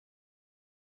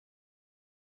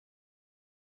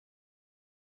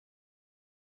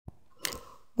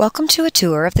Welcome to a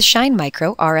tour of the Shine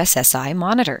Micro RSSI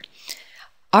Monitor.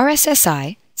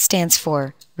 RSSI stands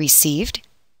for Received,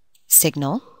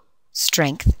 Signal,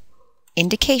 Strength,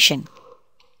 Indication.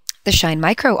 The Shine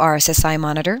Micro RSSI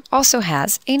Monitor also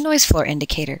has a noise floor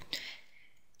indicator.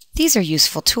 These are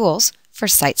useful tools for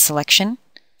site selection,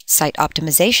 site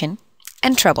optimization,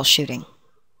 and troubleshooting.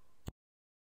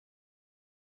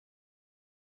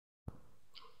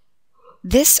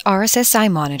 This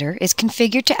RSSI monitor is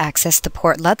configured to access the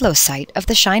Port Ludlow site of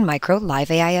the Shine Micro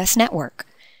Live AIS network.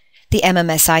 The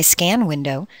MMSI scan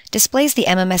window displays the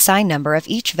MMSI number of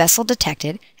each vessel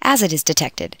detected as it is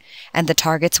detected, and the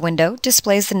targets window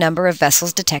displays the number of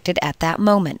vessels detected at that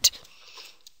moment.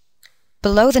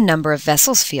 Below the number of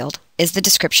vessels field is the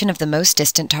description of the most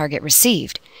distant target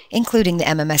received, including the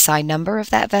MMSI number of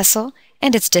that vessel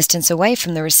and its distance away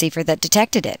from the receiver that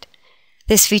detected it.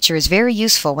 This feature is very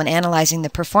useful when analyzing the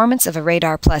performance of a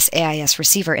RadarPlus AIS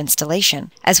receiver installation,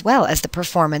 as well as the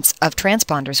performance of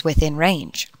transponders within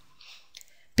range.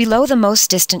 Below the most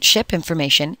distant ship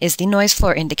information is the noise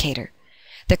floor indicator.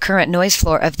 The current noise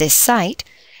floor of this site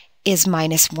is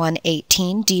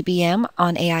 -118 dBm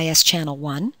on AIS channel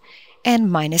 1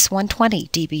 and -120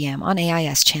 dBm on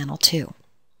AIS channel 2.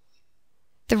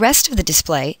 The rest of the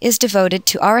display is devoted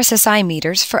to RSSI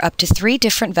meters for up to 3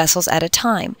 different vessels at a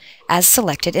time, as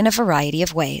selected in a variety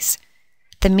of ways.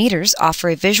 The meters offer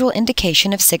a visual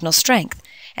indication of signal strength,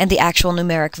 and the actual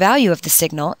numeric value of the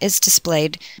signal is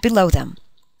displayed below them.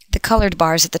 The colored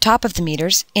bars at the top of the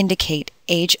meters indicate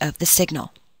age of the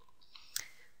signal.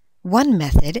 One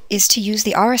method is to use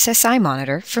the RSSI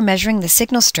monitor for measuring the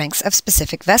signal strengths of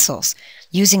specific vessels,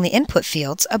 using the input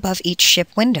fields above each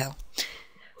ship window.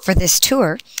 For this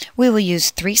tour, we will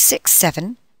use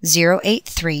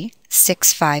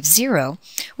 367083650,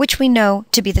 which we know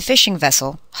to be the fishing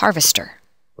vessel Harvester.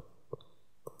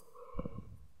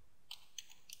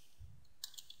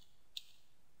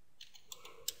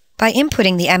 By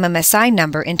inputting the MMSI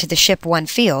number into the Ship 1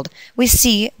 field, we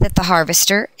see that the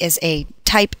Harvester is a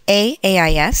Type A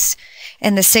AIS,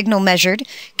 and the signal measured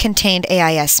contained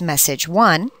AIS message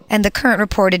 1, and the current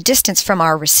reported distance from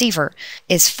our receiver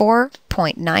is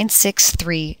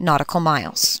 4.963 nautical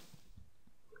miles.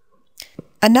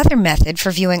 Another method for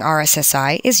viewing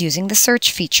RSSI is using the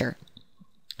search feature.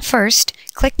 First,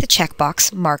 click the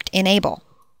checkbox marked Enable.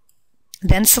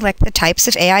 Then select the types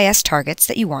of AIS targets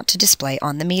that you want to display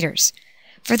on the meters.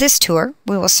 For this tour,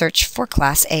 we will search for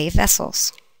Class A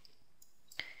vessels.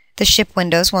 The ship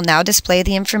windows will now display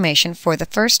the information for the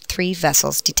first 3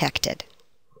 vessels detected.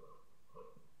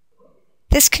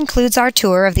 This concludes our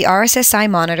tour of the RSSI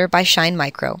monitor by Shine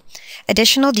Micro.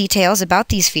 Additional details about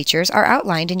these features are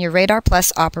outlined in your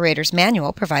RadarPlus Operator's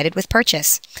Manual provided with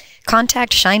purchase.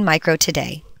 Contact Shine Micro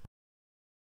today.